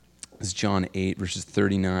is John 8, verses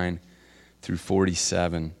 39 through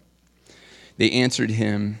 47. They answered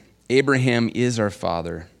him, "Abraham is our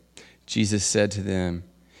father." Jesus said to them,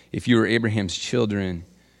 "If you were Abraham's children,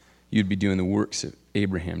 you'd be doing the works that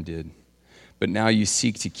Abraham did. But now you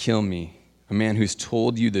seek to kill me, a man who's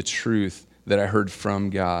told you the truth that I heard from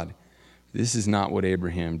God. This is not what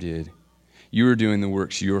Abraham did. You are doing the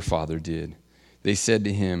works your father did." They said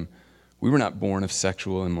to him, "We were not born of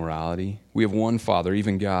sexual immorality. We have one Father,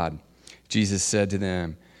 even God." Jesus said to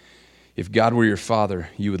them, "If God were your Father,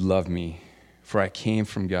 you would love me, for I came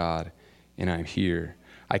from God, and I am here.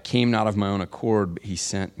 I came not of my own accord, but he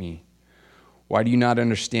sent me. Why do you not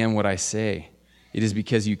understand what I say? It is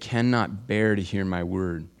because you cannot bear to hear my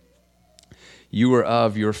word. You are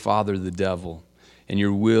of your father, the devil, and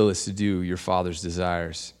your will is to do your father's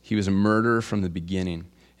desires. He was a murderer from the beginning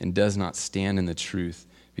and does not stand in the truth,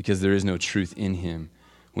 because there is no truth in him.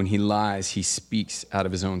 When he lies, he speaks out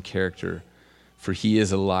of his own character, for he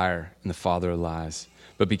is a liar and the father of lies.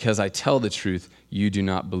 But because I tell the truth, you do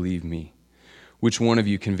not believe me. Which one of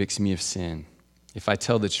you convicts me of sin? If I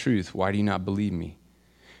tell the truth, why do you not believe me?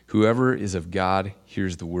 Whoever is of God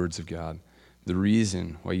hears the words of God. The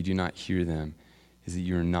reason why you do not hear them is that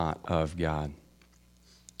you are not of God."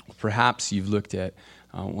 Perhaps you've looked at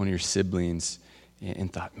one of your siblings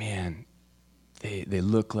and thought, man, they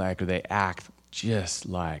look like or they act just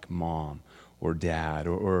like mom or dad,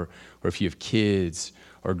 or if you have kids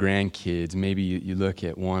or grandkids, maybe you look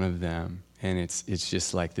at one of them and it's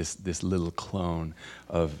just like this little clone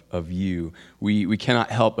of you. We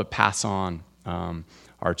cannot help but pass on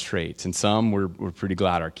our traits, and some we're pretty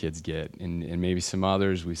glad our kids get, and maybe some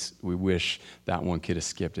others we wish that one could have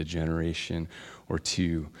skipped a generation or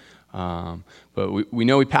two. But we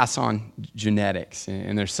know we pass on genetics,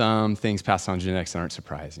 and there's some things passed on genetics that aren't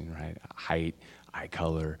surprising, right? Height, eye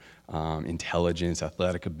color, intelligence,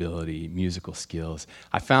 athletic ability, musical skills.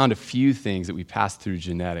 I found a few things that we pass through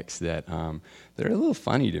genetics that they're a little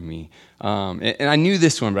funny to me. And I knew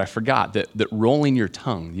this one, but I forgot that rolling your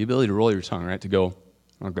tongue, the ability to roll your tongue, right, to go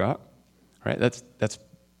like that, right? That's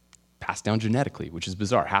passed down genetically, which is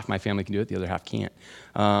bizarre. Half my family can do it, the other half can't.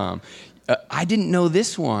 I didn't know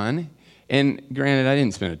this one, and granted, I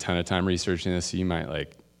didn't spend a ton of time researching this, so you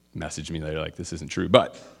might message me later this isn't true,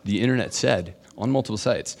 but the internet said on multiple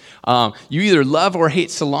sites, you either love or hate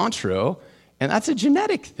cilantro, and that's a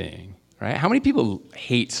genetic thing, right? How many people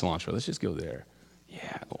hate cilantro? Let's just go there.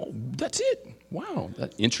 Yeah, that's it. Wow,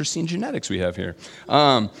 interesting genetics we have here.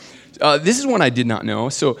 This is one I did not know.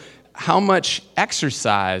 So how much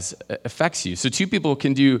exercise affects you. So two people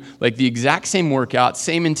can do the exact same workout,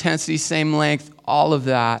 same intensity, same length, all of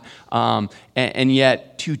that, and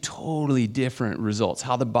yet two totally different results.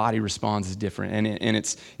 How the body responds is different, and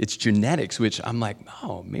it's genetics, which I'm like,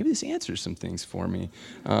 oh, maybe this answers some things for me.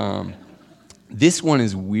 This one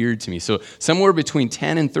is weird to me. So somewhere between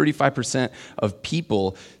 10 and 35% of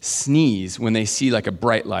people sneeze when they see a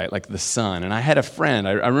bright light, like the sun. And I had a friend,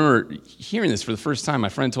 I remember hearing this for the first time. My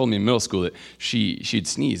friend told me in middle school that she'd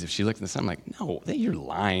sneeze if she looked in the sun. I'm like, no, you're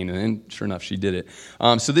lying. And then sure enough, she did it.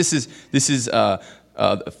 So this is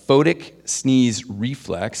photic sneeze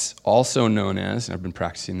reflex, also known as, and I've been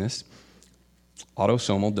practicing this,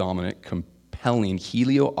 autosomal dominant compelling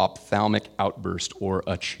helio-ophthalmic outburst, or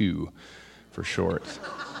ACHOO for short.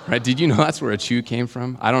 Right? Did you know that's where ACHOO came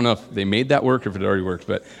from? I don't know if they made that work or if it already worked,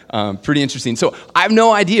 but pretty interesting. So I have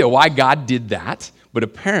no idea why God did that, but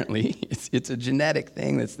apparently it's a genetic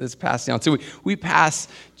thing that's passed down. So we pass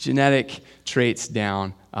genetic traits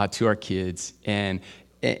down to our kids, and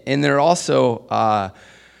there are also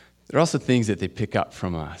things that they pick up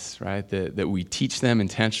from us, right? That we teach them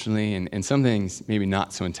intentionally, and some things maybe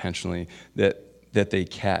not so intentionally that they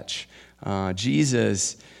catch.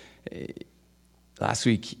 Jesus, last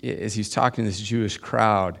week, as he was talking to this Jewish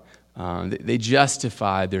crowd, they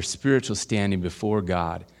justified their spiritual standing before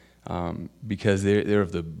God because they're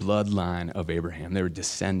of the bloodline of Abraham. They were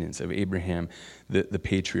descendants of Abraham, the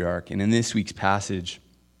patriarch. And in this week's passage,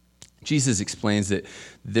 Jesus explains that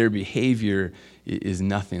their behavior is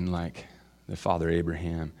nothing like their father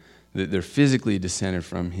Abraham. That they're physically descended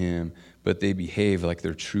from him, but they behave like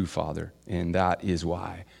their true father. And that is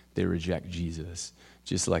why they reject Jesus,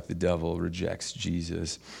 just like the devil rejects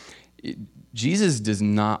Jesus. Jesus does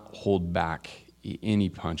not hold back any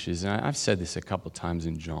punches. And I've said this a couple times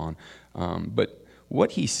in John, but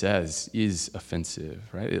what he says is offensive,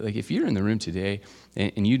 right? If you're in the room today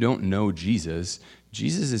and you don't know Jesus,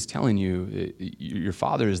 Jesus is telling you your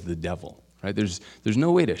father is the devil, right? There's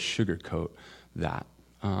no way to sugarcoat that.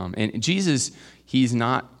 And Jesus, he's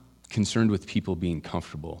not concerned with people being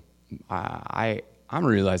comfortable. I I'm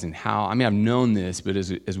realizing how, I've known this, but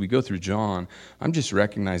as we go through John, I'm just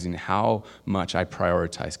recognizing how much I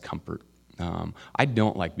prioritize comfort. I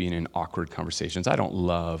don't like being in awkward conversations. I don't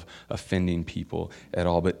love offending people at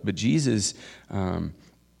all. But Jesus,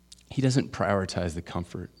 he doesn't prioritize the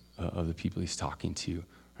comfort of the people he's talking to.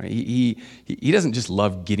 Right? He doesn't just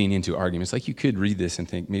love getting into arguments. Like, you could read this and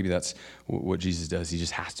think maybe that's what Jesus does. He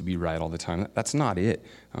just has to be right all the time. That's not it.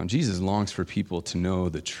 Jesus longs for people to know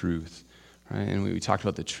the truth. Right? And we talked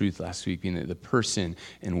about the truth last week, being the person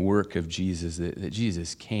and work of Jesus, that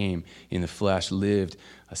Jesus came in the flesh, lived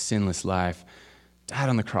a sinless life, died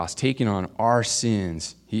on the cross, taking on our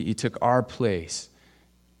sins. He took our place,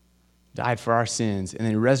 died for our sins, and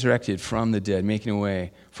then resurrected from the dead, making a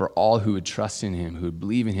way for all who would trust in him, who would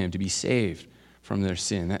believe in him, to be saved from their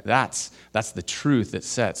sin. That's the truth that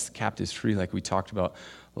sets the captives free, like we talked about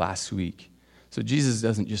last week. So Jesus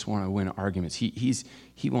doesn't just want to win arguments.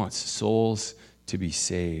 He wants souls to be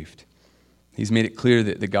saved. He's made it clear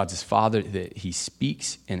that God's his Father, that he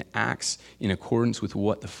speaks and acts in accordance with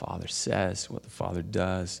what the Father says, what the Father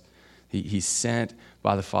does. He's sent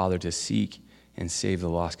by the Father to seek and save the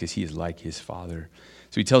lost because he is like his Father.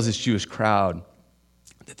 So he tells this Jewish crowd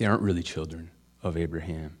that they aren't really children of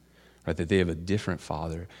Abraham, right? That they have a different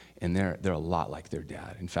father, and they're a lot like their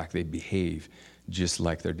dad. In fact, they behave just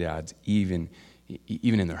like their dads. Even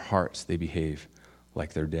in their hearts, they behave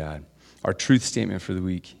like their dad. Our truth statement for the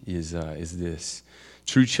week is this: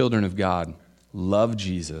 true children of God love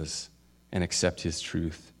Jesus and accept his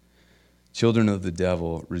truth. Children of the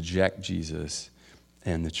devil reject Jesus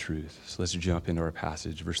and the truth. So let's jump into our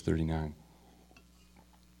passage, verse 39.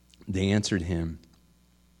 They answered him,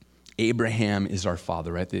 Abraham is our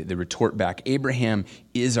father, right? They retort back, Abraham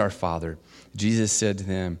is our father. Jesus said to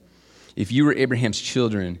them, if you were Abraham's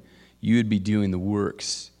children, you would be doing the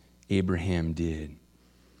works Abraham did.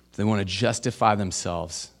 They want to justify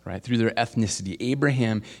themselves, right, through their ethnicity.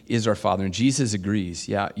 Abraham is our father, and Jesus agrees.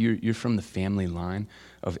 Yeah, you're from the family line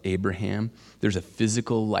of Abraham. There's a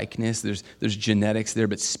physical likeness. There's genetics there,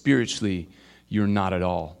 but spiritually, you're not at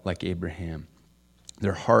all like Abraham.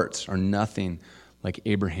 Their hearts are nothing like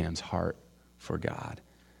Abraham's heart for God.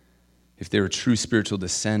 If they were true spiritual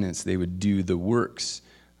descendants, they would do the works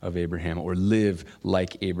of Abraham or live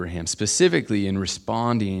like Abraham, specifically in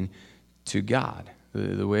responding to God,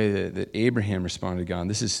 the way that Abraham responded to God.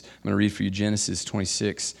 And I'm going to read for you Genesis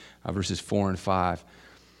 26, verses 4 and 5.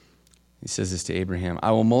 He says this to Abraham,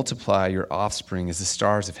 I will multiply your offspring as the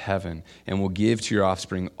stars of heaven, and will give to your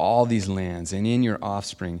offspring all these lands, and in your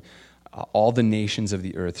offspring all the nations of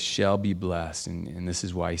the earth shall be blessed. And this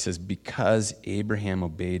is why he says, because Abraham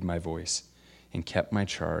obeyed my voice and kept my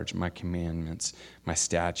charge, my commandments, my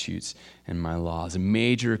statutes, and my laws. A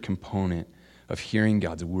major component of hearing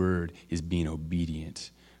God's word is being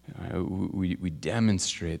obedient. We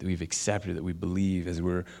demonstrate that we've accepted, that we believe as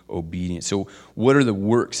we're obedient. So what are the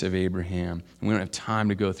works of Abraham? And we don't have time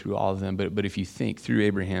to go through all of them, but if you think through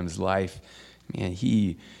Abraham's life, man,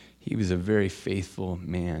 he was a very faithful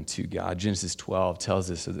man to God. Genesis 12 tells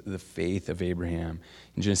us of the faith of Abraham.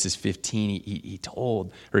 In Genesis 15,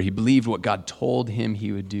 he believed what God told him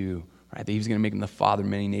he would do, right? That he was going to make him the father of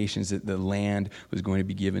many nations, that the land was going to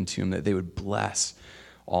be given to him, that they would bless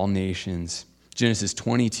all nations. Genesis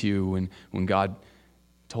 22, when God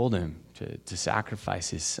told him to sacrifice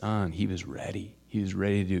his son, he was ready. He was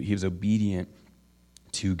ready to do it. He was obedient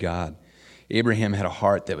to God. Abraham had a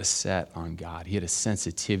heart that was set on God. He had a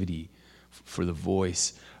sensitivity for the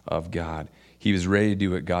voice of God. He was ready to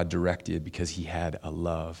do what God directed because he had a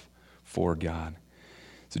love for God.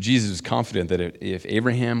 So Jesus was confident that if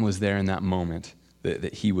Abraham was there in that moment,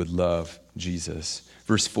 that he would love Jesus.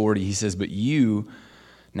 Verse 40, he says, but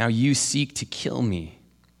now you seek to kill me,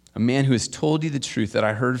 a man who has told you the truth that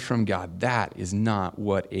I heard from God. That is not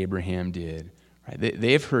what Abraham did. Right?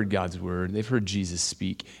 They've heard God's word. They've heard Jesus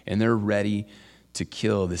speak, and they're ready to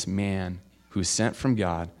kill this man who is sent from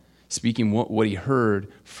God, speaking what he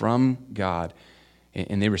heard from God,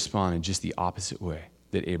 and they respond in just the opposite way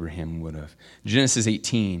that Abraham would have. Genesis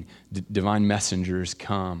 18, divine messengers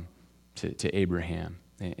come to Abraham,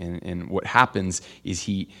 and what happens is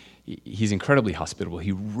he's incredibly hospitable.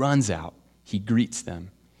 He runs out. He greets them.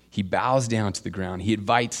 He bows down to the ground. He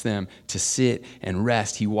invites them to sit and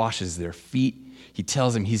rest. He washes their feet. He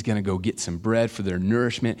tells them he's going to go get some bread for their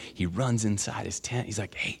nourishment. He runs inside his tent. He's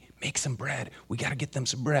like, hey, make some bread. We got to get them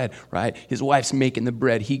some bread, right? His wife's making the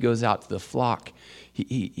bread. He goes out to the flock.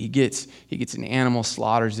 He gets an animal,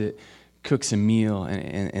 slaughters it, cooks a meal,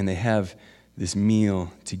 and they have this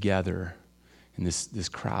meal together. And this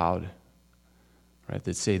crowd, right,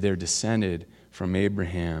 that say they're descended from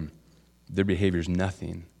Abraham, their behavior is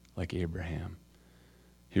nothing like Abraham.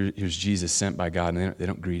 Here's Jesus sent by God, and they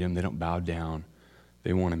don't greet him. They don't bow down.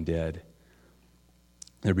 They want him dead.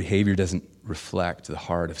 Their behavior doesn't reflect the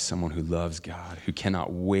heart of someone who loves God, who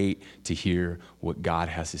cannot wait to hear what God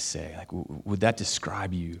has to say. Like, would that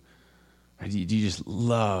describe you? Do you just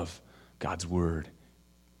love God's word?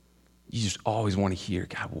 You just always want to hear,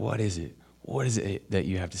 God, what is it? What is it that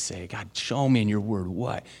you have to say? God, show me in your word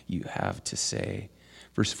what you have to say.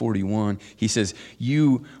 Verse 41, he says,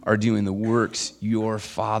 you are doing the works your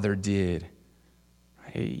father did.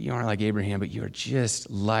 You aren't like Abraham, but you are just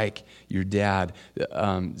like your dad.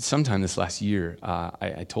 Sometime this last year,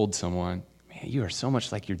 I told someone, man, you are so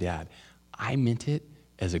much like your dad. I meant it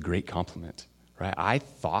as a great compliment, right?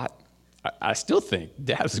 I still think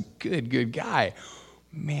Dad's a good guy.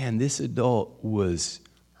 Man, this adult was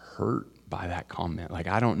hurt by that comment. Like,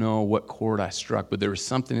 I don't know what chord I struck, but there was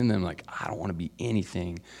something in them like, I don't want to be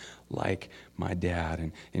anything like my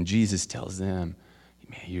dad. And Jesus tells them,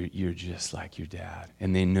 man, you're just like your dad.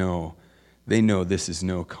 And they know this is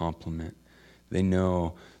no compliment. They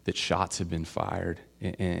know that shots have been fired,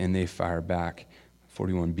 and they fire back.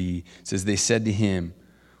 41b says, they said to him,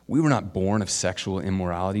 we were not born of sexual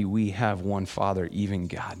immorality. We have one Father, even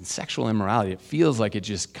God. And sexual immorality, it feels like it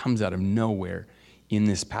just comes out of nowhere in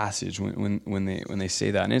this passage when they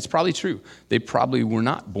say that. And it's probably true. They probably were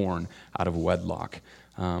not born out of wedlock.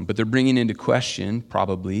 But they're bringing into question,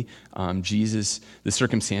 probably, the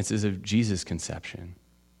circumstances of Jesus' conception.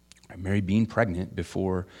 Mary being pregnant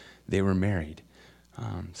before they were married.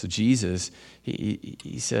 So Jesus,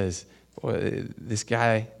 he says, boy, this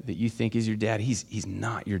guy that you think is your dad, he's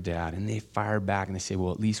not your dad. And they fire back and they say,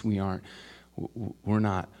 well, at least we're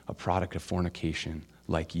not a product of fornication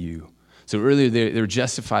like you. So earlier they were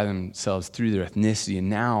justifying themselves through their ethnicity, and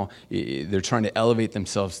now they're trying to elevate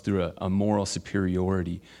themselves through a moral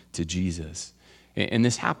superiority to Jesus. And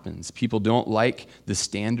this happens. People don't like the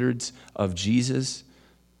standards of Jesus,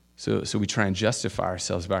 so we try and justify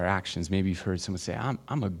ourselves by our actions. Maybe you've heard someone say,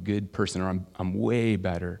 I'm a good person, or I'm way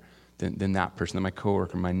better than that person, than my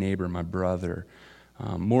coworker, my neighbor, my brother.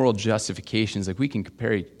 Moral justifications, like we can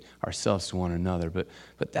compare ourselves to one another, but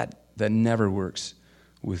that never works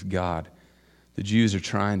with God. The Jews are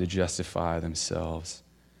trying to justify themselves.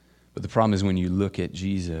 But the problem is when you look at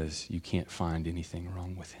Jesus, you can't find anything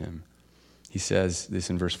wrong with him. He says this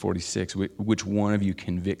in verse 46, which one of you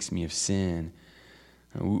convicts me of sin?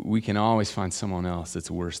 We can always find someone else that's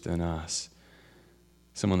worse than us.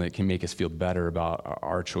 Someone that can make us feel better about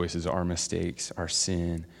our choices, our mistakes, our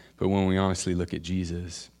sin. But when we honestly look at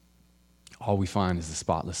Jesus, all we find is the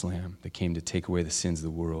spotless Lamb that came to take away the sins of the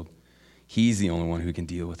world. He's the only one who can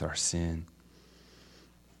deal with our sin.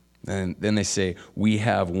 And then they say, we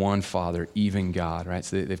have one Father, even God, right?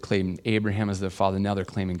 So they've claimed Abraham as their father. Now they're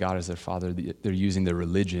claiming God as their father. They're using their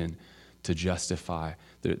religion to justify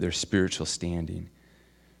their spiritual standing.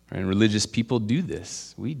 Right? And religious people do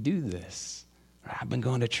this. We do this. I've been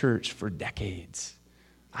going to church for decades.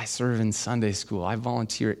 I serve in Sunday school. I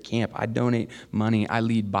volunteer at camp. I donate money. I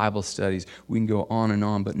lead Bible studies. We can go on and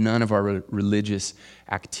on, but none of our religious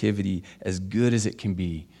activity, as good as it can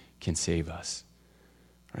be, can save us.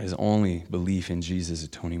 Right? It's only belief in Jesus'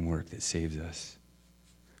 atoning work that saves us.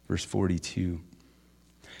 Verse 42,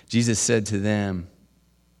 Jesus said to them,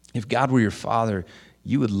 if God were your Father,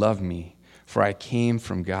 you would love me, for I came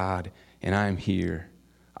from God, and I am here.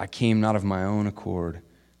 I came not of my own accord,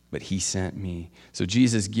 but he sent me. So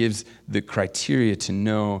Jesus gives the criteria to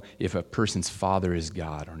know if a person's father is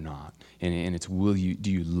God or not. And it's do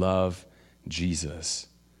you love Jesus?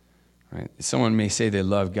 Right? Someone may say they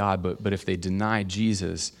love God, but if they deny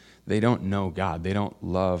Jesus, they don't know God. They don't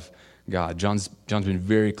love God. John's been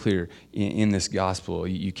very clear in this gospel.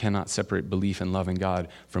 You cannot separate belief and love in God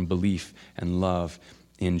from belief and love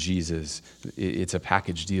in Jesus. It's a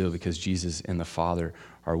package deal because Jesus and the Father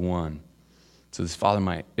are one. So this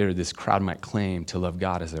crowd might claim to love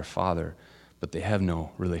God as their Father, but they have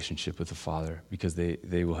no relationship with the Father because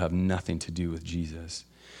they will have nothing to do with Jesus.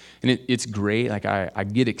 And it's great. Like I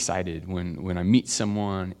get excited when I meet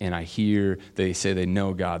someone and I hear they say they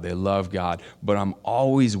know God, they love God, but I'm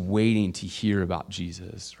always waiting to hear about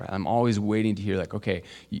Jesus, right? I'm always waiting to hear like, okay,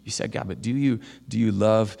 you said God, but do you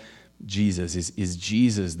love Jesus? Is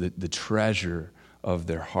Jesus the treasure of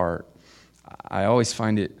their heart? I always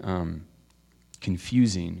find it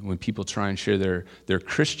confusing when people try and share their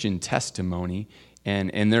Christian testimony,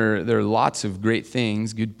 and there are lots of great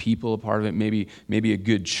things, good people a part of it, maybe a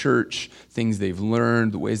good church, things they've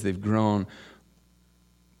learned, the ways they've grown.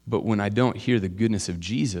 But when I don't hear the goodness of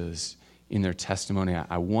Jesus in their testimony,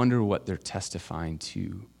 I wonder what they're testifying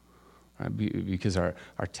to. right? Because our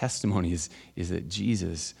testimony is that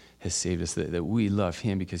Jesus has saved us, that we love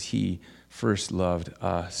him because he first loved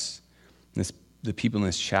us. The people in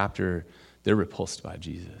this chapter, they're repulsed by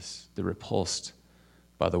Jesus. They're repulsed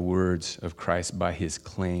by the words of Christ, by his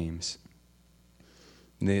claims.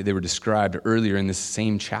 They were described earlier in this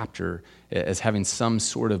same chapter as having some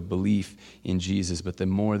sort of belief in Jesus, but the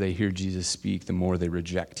more they hear Jesus speak, the more they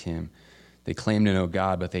reject him. They claim to know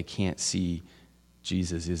God, but they can't see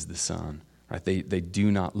Jesus is the Son. Right? They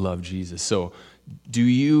do not love Jesus. So, do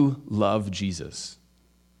you love Jesus?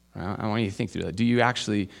 Right? I want you to think through that. Do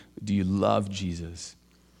you love Jesus?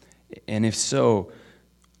 And if so,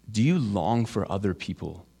 do you long for other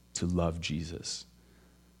people to love Jesus?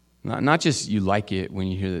 Not just you like it when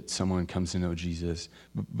you hear that someone comes to know Jesus,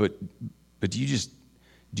 but do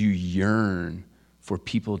you yearn for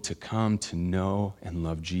people to come to know and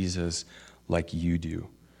love Jesus like you do?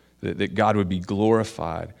 That God would be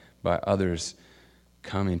glorified by others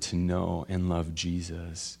coming to know and love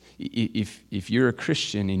Jesus. If you're a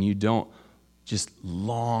Christian and you don't just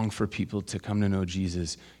long for people to come to know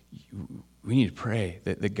Jesus, we need to pray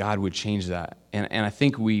that God would change that. And I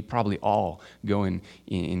think we probably all go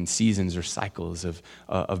in seasons or cycles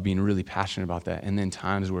of being really passionate about that, and then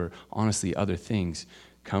times where honestly other things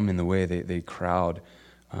come in the way. They crowd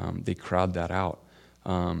that out.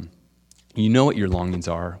 You know what your longings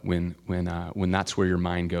are when that's where your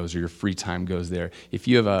mind goes or your free time goes there. If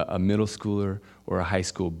you have a middle schooler or a high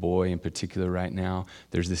school boy in particular right now,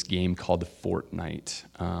 there's this game called Fortnite.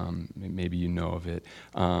 Maybe you know of it.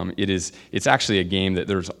 It's actually a game that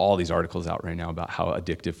there's all these articles out right now about how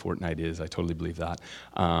addictive Fortnite is. I totally believe that.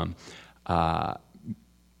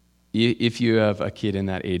 If you have a kid in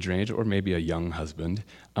that age range, or maybe a young husband,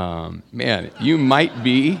 man, you might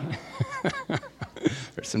be.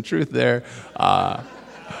 There's some truth there. I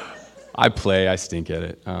stink at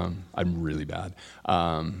it. I'm really bad,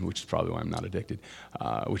 which is probably why I'm not addicted,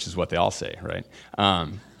 which is what they all say, right?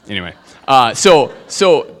 Anyway, so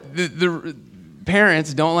the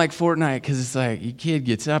parents don't like Fortnite because it's like your kid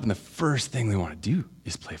gets up and the first thing they want to do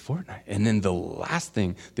is play Fortnite. And then the last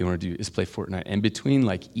thing they want to do is play Fortnite. And between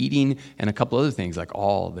like eating and a couple other things, like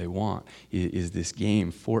all they want is this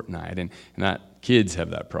game, Fortnite. And that kids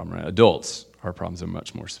have that problem, right? Adults, our problems are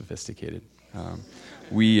much more sophisticated.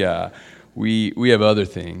 We have other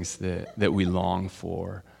things that we long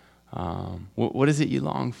for. What is it you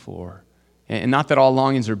long for? And not that all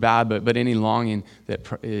longings are bad, but any longing that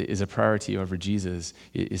is a priority over Jesus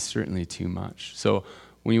is certainly too much. So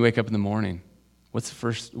when you wake up in the morning, where's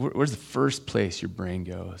the first place your brain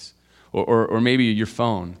goes? Or maybe your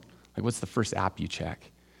phone. Like, what's the first app you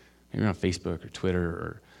check? Maybe you're on Facebook or Twitter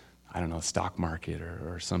or, I don't know, stock market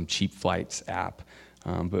or some cheap flights app.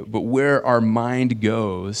 But where our mind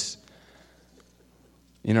goes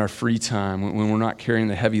in our free time, when we're not carrying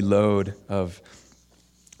the heavy load of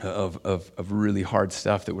really hard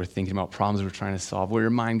stuff that we're thinking about, problems we're trying to solve, where your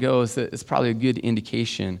mind goes, it's probably a good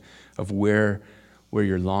indication of where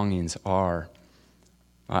your longings are.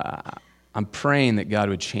 I'm praying that God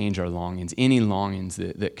would change our longings, any longings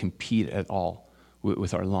that compete at all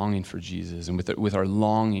with our longing for Jesus and with our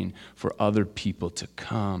longing for other people to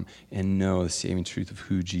come and know the saving truth of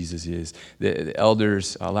who Jesus is. The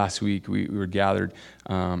elders, last week, we were gathered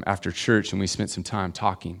after church, and we spent some time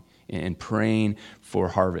talking and praying for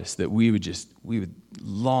harvest, that we would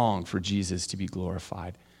long for Jesus to be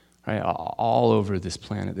glorified, right? All over this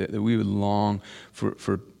planet, that we would long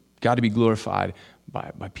for God to be glorified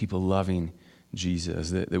by people loving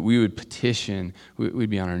Jesus, that we would petition, we'd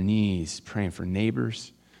be on our knees praying for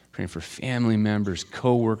neighbors, praying for family members,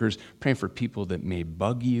 co-workers, praying for people that may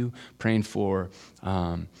bug you, praying for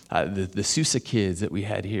the Sousa kids that we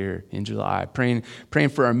had here in July, praying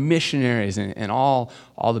for our missionaries and all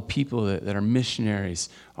the people that are missionaries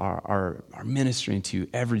are ministering to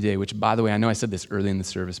every day, which, by the way, I know I said this early in the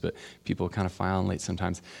service, but people kind of file in late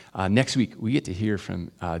sometimes. Next week, we get to hear from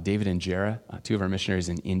David and Jera, two of our missionaries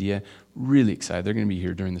in India. Really excited. They're going to be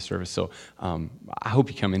here during the service, so I hope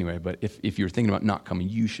you come anyway, but if you're thinking about not coming,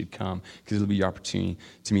 you should come, because it'll be your opportunity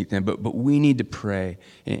to meet them. But we need to pray,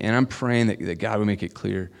 and I'm praying that God would make it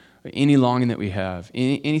clear, any longing that we have,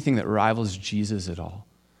 anything that rivals Jesus at all,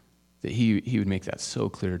 that he would make that so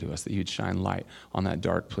clear to us, that he would shine light on that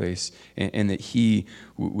dark place, and that he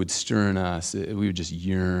would stir in us, that we would just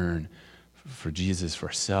yearn for Jesus, for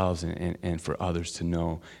ourselves, and for others to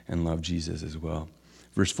know and love Jesus as well.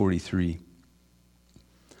 Verse 43,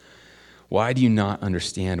 why do you not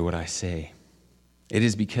understand what I say? It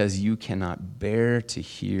is because you cannot bear to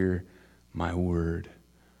hear my word.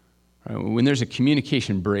 Right? When there's a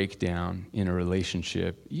communication breakdown in a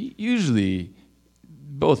relationship, usually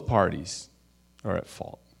both parties are at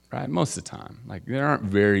fault, right? Most of the time. Like, there aren't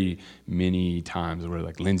very many times where,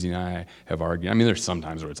 like, Lindsay and I have argued. I mean, there's some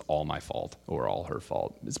times where it's all my fault or all her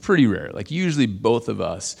fault. It's pretty rare. Like, usually both of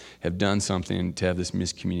us have done something to have this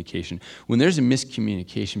miscommunication. When there's a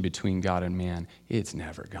miscommunication between God and man, it's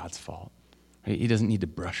never God's fault. Right? He doesn't need to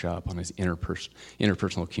brush up on his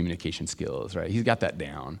interpersonal communication skills, right? He's got that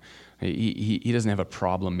down. He doesn't have a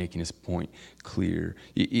problem making his point clear.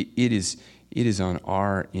 It is on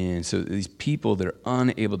our end. So these people that are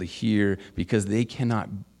unable to hear because they cannot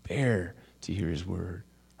bear to hear his word,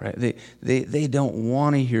 right? They don't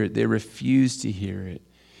want to hear it. They refuse to hear it.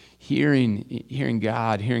 Hearing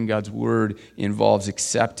God's word involves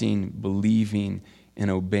accepting, believing, and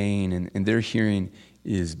obeying, and their hearing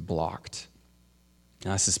is blocked.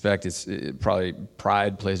 I suspect probably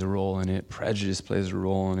pride plays a role in it, prejudice plays a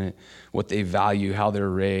role in it, what they value, how they're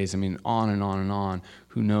raised. I mean, on and on and on.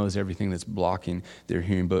 Who knows everything that's blocking their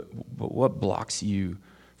hearing? But what blocks you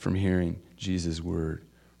from hearing Jesus' word?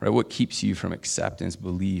 Right? What keeps you from acceptance,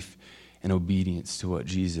 belief, and obedience to what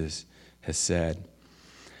Jesus has said?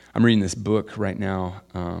 I'm reading this book right now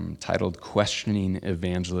titled Questioning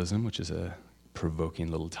Evangelism, which is a provoking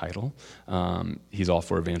little title. He's all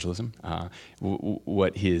for evangelism.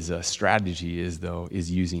 What his strategy is, though, is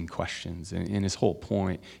using questions. And his whole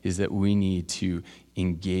point is that we need to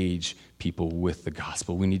engage people with the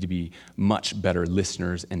gospel. We need to be much better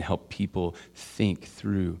listeners and help people think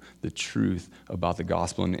through the truth about the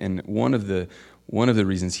gospel. And one of the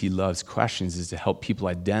reasons he loves questions is to help people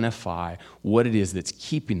identify what it is that's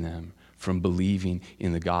keeping them from believing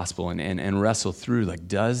in the gospel and wrestle through, like,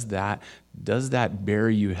 does that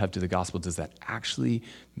bear you up to the gospel? Does that actually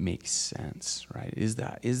make sense, right? Is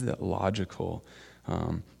that logical?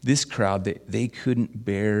 This crowd, they couldn't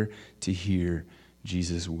bear to hear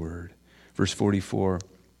Jesus' word. Verse 44,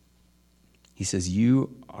 he says,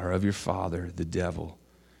 "You are of your father, the devil,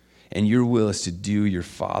 and your will is to do your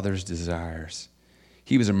father's desires.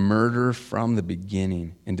 He was a murderer from the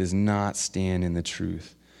beginning and does not stand in the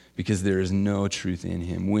truth, because there is no truth in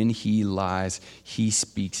him. When he lies, he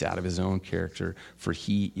speaks out of his own character, for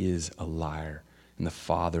he is a liar and the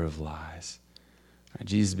father of lies." Right?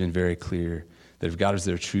 Jesus has been very clear that if God was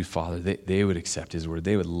their true father, they would accept his word.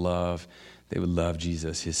 They would love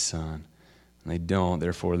Jesus, his son. And they don't,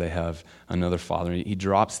 therefore they have another father. He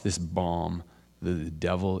drops this bomb. The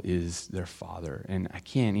devil is their father. And I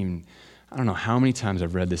don't know how many times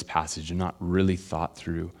I've read this passage and not really thought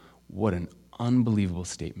through what an unbelievable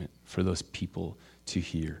statement for those people to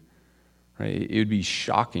hear. Right? It would be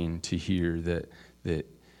shocking to hear that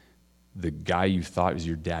the guy you thought was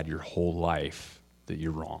your dad your whole life, that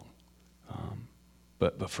you're wrong.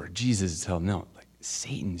 But for Jesus to tell him, no, like,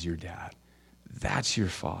 Satan's your dad. That's your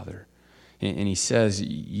father. And he says,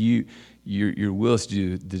 your will is to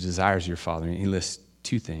do the desires of your father. And he lists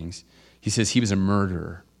two things. He says he was a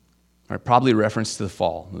murderer. Right, probably a reference to the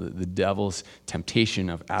fall, the devil's temptation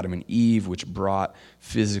of Adam and Eve, which brought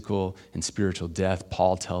physical and spiritual death.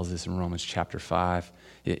 Paul tells us in Romans chapter 5.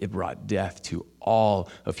 It brought death to all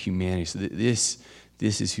of humanity. So this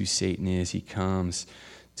is who Satan is. He comes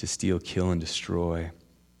to steal, kill, and destroy.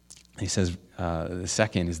 He says the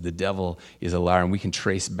second is the devil is a liar, and we can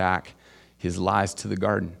trace back his lies to the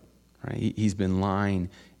garden. Right? He's been lying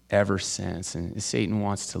ever since. And Satan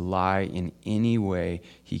wants to lie in any way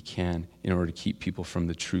he can in order to keep people from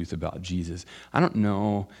the truth about Jesus. I don't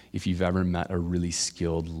know if you've ever met a really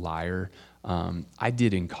skilled liar. I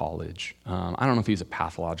did in college. I don't know if he was a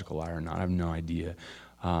pathological liar or not. I have no idea.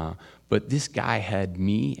 But this guy had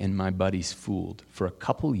me and my buddies fooled for a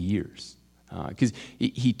couple years. Because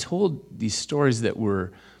he told these stories that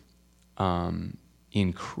were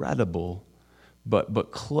incredible,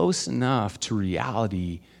 but close enough to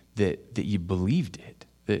reality that you believed it,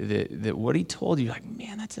 that what he told you, like,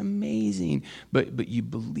 man, that's amazing, but you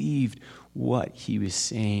believed what he was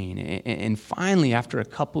saying. And finally, after a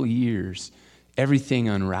couple years, everything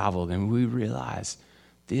unraveled, and we realized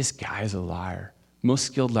this guy is a liar. Most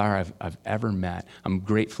skilled liar I've ever met. I'm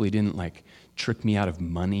grateful he didn't, like, trick me out of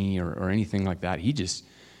money or anything like that. He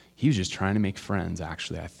was just trying to make friends,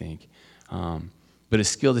 actually, I think. But as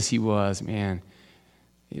skilled as he was, man,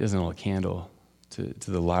 he doesn't hold a candle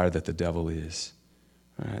to the liar that the devil is.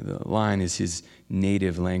 Right? The lying is his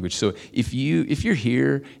native language. So if you're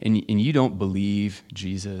here and you don't believe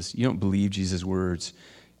Jesus, you don't believe Jesus' words,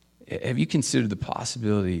 have you considered the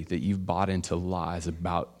possibility that you've bought into lies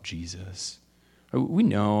about Jesus? We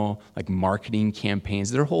know, like, marketing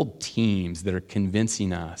campaigns, there are whole teams that are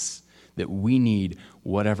convincing us that we need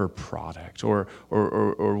whatever product, or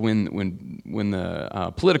when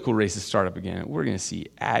the political races start up again, we're going to see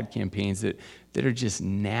ad campaigns that are just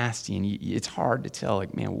nasty, and it's hard to tell,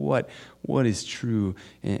 like, man, what is true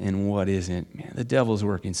and what isn't. Man, the devil's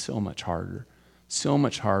working so much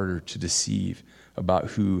harder to deceive about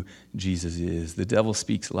who Jesus is. The devil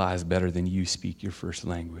speaks lies better than you speak your first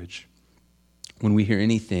language. When we hear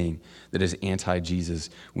anything that is anti-Jesus,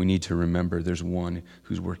 we need to remember there's one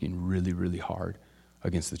who's working really, really hard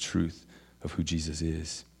against the truth of who Jesus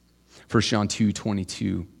is. 1 John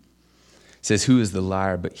 2:22 says, "Who is the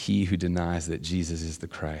liar but he who denies that Jesus is the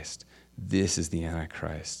Christ? This is the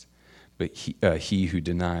Antichrist, but he who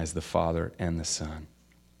denies the Father and the Son."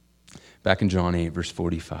 Back in John 8, verse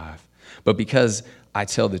 45. "But because I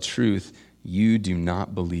tell the truth, you do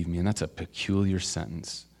not believe me." And that's a peculiar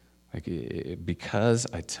sentence. Like, because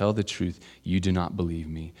I tell the truth, you do not believe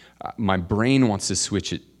me. My brain wants to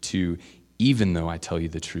switch it to, even though I tell you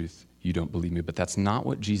the truth, you don't believe me. But that's not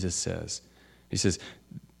what Jesus says. He says,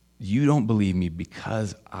 you don't believe me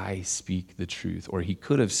because I speak the truth. Or he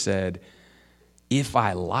could have said, if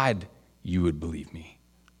I lied, you would believe me.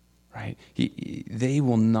 Right? They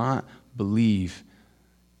will not believe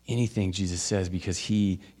anything Jesus says because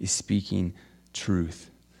he is speaking truth.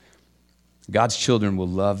 God's children will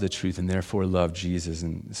love the truth and therefore love Jesus.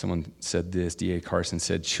 And someone said this, D.A. Carson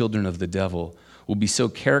said, children of the devil will be so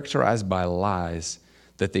characterized by lies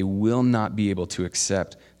that they will not be able to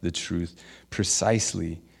accept the truth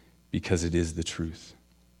precisely because it is the truth.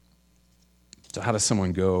 So how does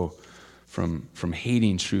someone go from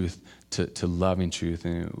hating truth to loving truth?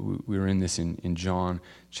 And we were in this in John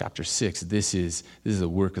chapter 6. This is the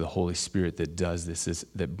work of the Holy Spirit that does this,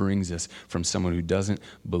 that brings us from someone who doesn't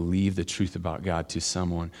believe the truth about God to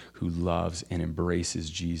someone who loves and embraces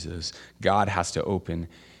Jesus. God has to open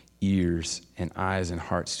ears and eyes and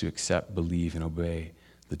hearts to accept, believe, and obey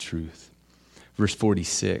the truth. Verse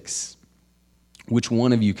 46, which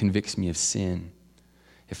one of you convicts me of sin?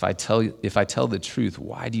 If I tell the truth,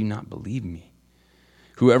 why do you not believe me?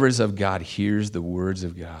 Whoever is of God hears the words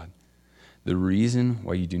of God. The reason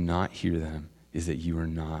why you do not hear them is that you are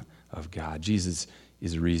not of God. Jesus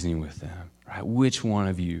is reasoning with them. Right? Which one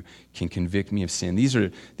of you can convict me of sin? These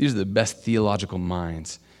are the best theological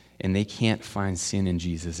minds, and they can't find sin in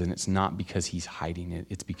Jesus, and it's not because he's hiding it.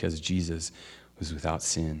 It's because Jesus was without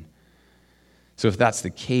sin. So if that's the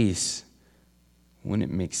case,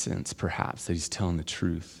 wouldn't it make sense, perhaps, that he's telling the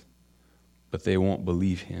truth? But they won't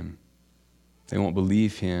believe him. They won't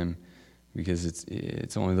believe him because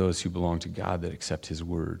it's only those who belong to God that accept his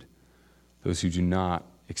word. Those who do not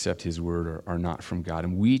accept his word are not from God.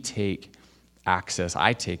 And I take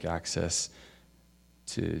access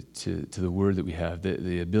to the word that we have,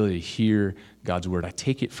 the ability to hear God's word. I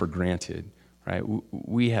take it for granted, right?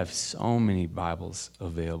 We have so many Bibles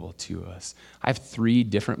available to us. I have 3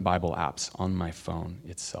 different Bible apps on my phone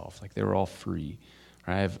itself. Like, they were all free.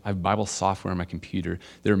 Right? I have Bible software on my computer.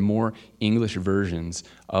 There are more English versions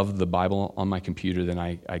of the Bible on my computer than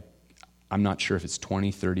I'm not sure if it's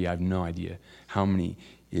 20, 30. I have no idea how many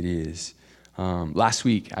it is. Last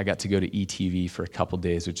week, I got to go to ETV for a couple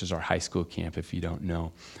days, which is our high school camp, if you don't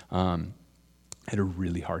know. I had a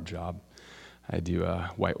really hard job. I do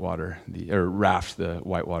raft the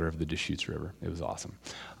whitewater of the Deschutes River. It was awesome.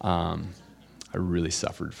 I really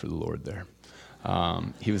suffered for the Lord there.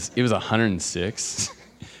 It was 106,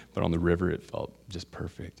 but on the river it felt just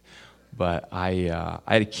perfect. But I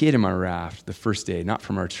had a kid in my raft the first day, not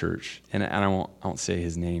from our church, and I won't say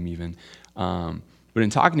his name even. But in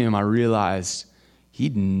talking to him, I realized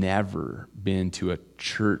he'd never been to a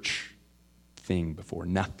church thing before,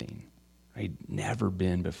 nothing. He'd never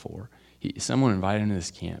been before. Someone invited him to this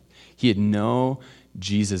camp. He had no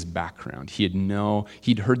Jesus background.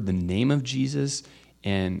 He'd heard the name of Jesus.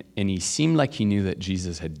 And he seemed like he knew that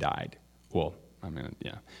Jesus had died. Well, I mean,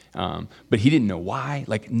 yeah. But he didn't know why,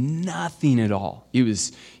 like nothing at all. It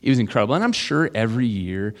was incredible. And I'm sure every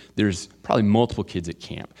year there's probably multiple kids at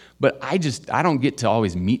camp. But I don't get to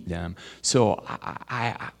always meet them. So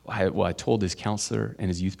I told his counselor and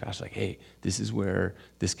his youth pastor, like, hey, this is where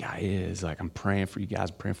this guy is. Like, I'm praying for you guys,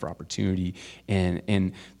 I'm praying for opportunity.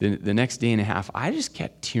 And the next day and a half, I just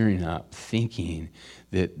kept tearing up thinking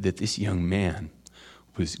that this young man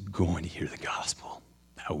was going to hear the gospel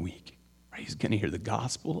that week. Right? He was going to hear the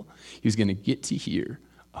gospel. He was going to get to hear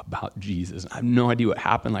about Jesus. I have no idea what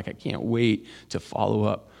happened. Like, I can't wait to follow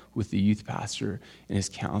up with the youth pastor and his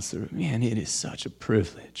counselor. Man, it is such a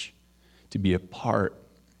privilege to be a part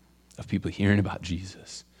of people hearing about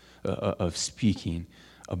Jesus, of speaking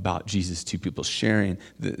about Jesus to people, sharing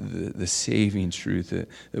the saving truth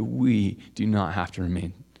that we do not have to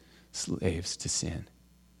remain slaves to sin.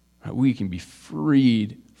 Right? We can be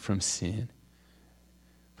freed from sin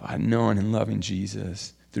by knowing and loving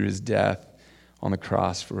Jesus through his death on the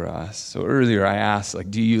cross for us. So earlier I asked, like,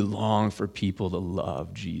 do you long for people to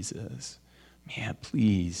love Jesus? Man,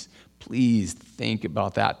 please think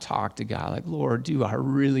about that. Talk to God. Like, Lord, do I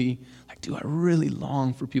really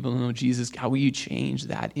long for people to know Jesus? God, will you change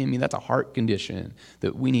that in me? That's a heart condition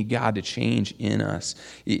that we need God to change in us.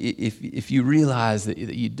 If you realize that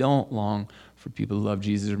you don't long for people to love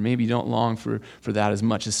Jesus, or maybe you don't long for that as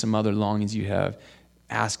much as some other longings you have,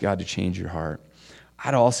 ask God to change your heart.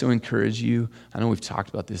 I'd also encourage you, I know we've talked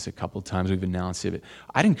about this a couple of times, we've announced it, but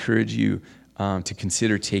I'd encourage you to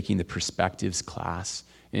consider taking the Perspectives class.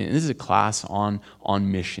 And this is a class on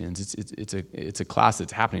missions. It's a class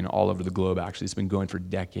that's happening all over the globe, actually. It's been going for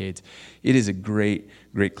decades. It is a great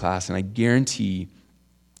class, and I guarantee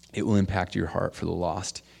it will impact your heart for the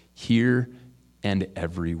lost here and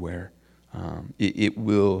everywhere. It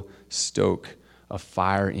will stoke a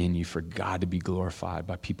fire in you for God to be glorified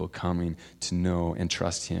by people coming to know and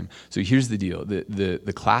trust him. So here's the deal.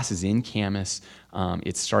 The class is in Camas.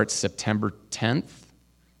 It starts September 10th.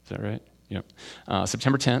 Is that right? Yep.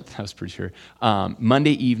 September 10th, I was pretty sure.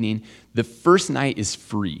 Monday evening. The first night is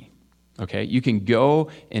free. Okay, you can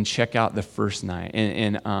go and check out the first night.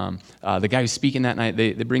 And the guy who's speaking that night,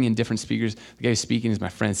 they bring in different speakers. The guy who's speaking is my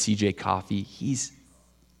friend CJ Coffey. He's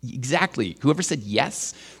exactly, whoever said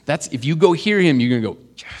yes, that's, if you go hear him, you're going to go,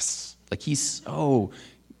 yes. Like he's so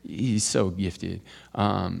gifted.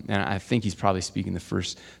 And I think he's probably speaking the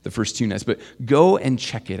first 2 nights. But go and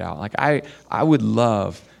check it out. Like I would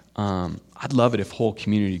love, I'd love it if whole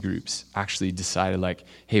community groups actually decided, like,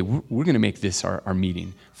 hey, we're going to make this our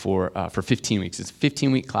meeting for 15 weeks. It's a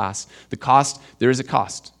 15-week class. The cost, there is a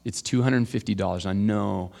cost. It's $250. I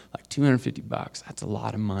know, like $250, that's a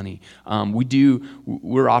lot of money.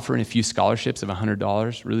 We're offering a few scholarships of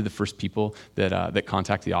 $100. Really, the first people that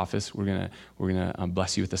contact the office, we're gonna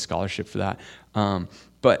bless you with a scholarship for that.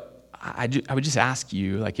 But I would just ask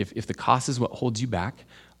you, like, if the cost is what holds you back,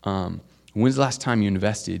 when's the last time you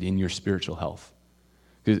invested in your spiritual health?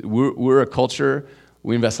 Because we're a culture,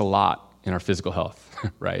 we invest a lot in our physical health,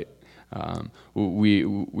 right? We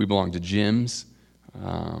belong to gyms,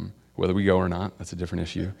 whether we go or not, that's a different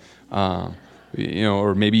issue.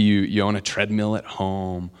 Or maybe you own a treadmill at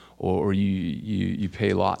home, or you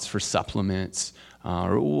pay lots for supplements,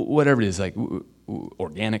 or whatever it is, like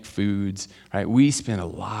organic foods, right? We spend a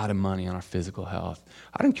lot of money on our physical health.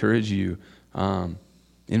 I'd encourage you,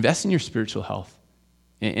 invest in your spiritual health,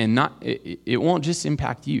 and it won't just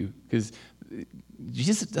impact you, because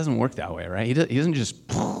Jesus doesn't work that way, right? He doesn't just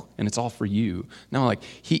and it's all for you. No, like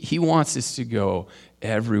he wants us to go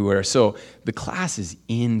everywhere. So the class is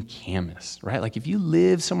in Camas, right? Like if you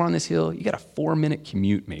live somewhere on this hill, you got a 4-minute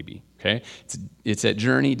commute maybe. Okay, it's at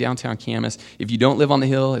Journey, downtown Camas. If you don't live on the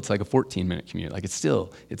hill, it's like a 14-minute commute. Like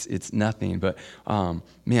it's nothing. But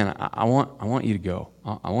man, I want you to go.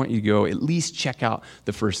 I want you to go at least check out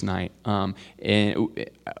the first night. And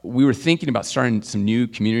we were thinking about starting some new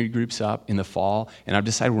community groups up in the fall, and I've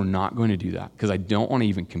decided we're not going to do that because I don't want to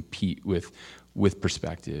even compete with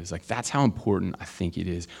Perspectives. Like that's how important I think it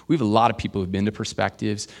is. We have a lot of people who've been to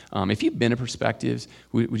Perspectives. If you've been to Perspectives,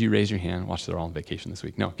 would you raise your hand? Watch, they're all on vacation this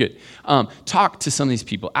week. No, good. Talk to some of these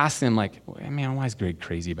people. Ask them, like, man, why is Greg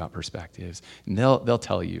crazy about Perspectives? And they'll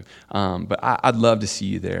tell you. But I'd love to see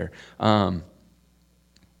you there. I'm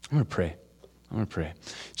going to pray.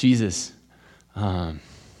 Jesus,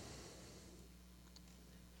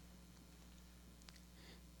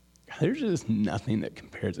 there's just nothing that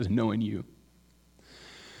compares to knowing you.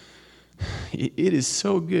 It is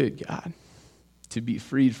so good, God, to be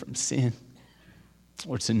freed from sin,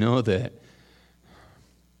 or to know that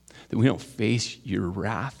we don't face your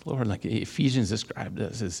wrath, Lord. Like Ephesians described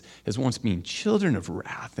us as once being children of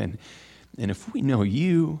wrath. And if we know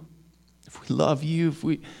you, if we love you,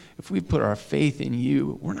 if we put our faith in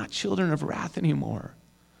you, we're not children of wrath anymore.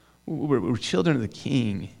 We're children of the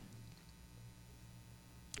King.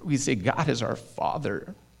 We say God is our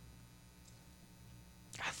Father.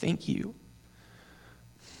 I thank you.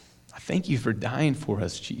 I thank you for dying for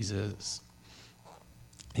us, Jesus.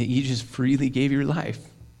 That you just freely gave your life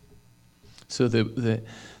so that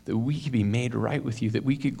we could be made right with you, that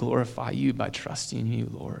we could glorify you by trusting you,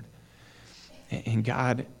 Lord. And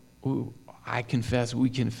God, we confess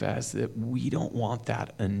that we don't want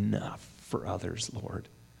that enough for others, Lord.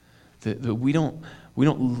 That we don't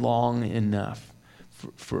long enough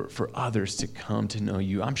for others to come to know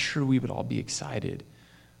you. I'm sure we would all be excited,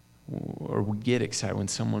 or we get excited when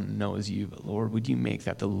someone knows you. But Lord, would you make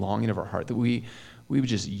that the longing of our heart, that we we would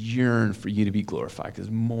just yearn for you to be glorified, because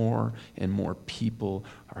more and more people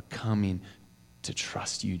are coming to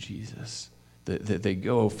trust you, Jesus. That they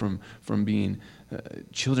go from being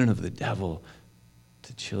children of the devil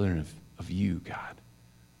to children of you, God.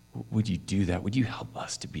 Would you do that? Would you help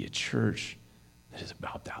us to be a church that is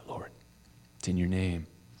about that, Lord? It's in your name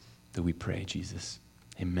that we pray, Jesus.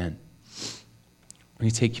 Amen. We're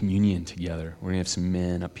going to take communion together. We're going to have some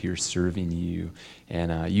men up here serving you.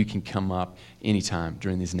 And you can come up anytime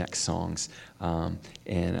during these next songs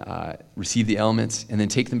and receive the elements and then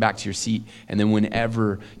take them back to your seat. And then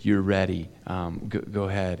whenever you're ready, go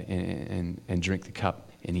ahead and drink the cup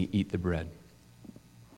and eat the bread.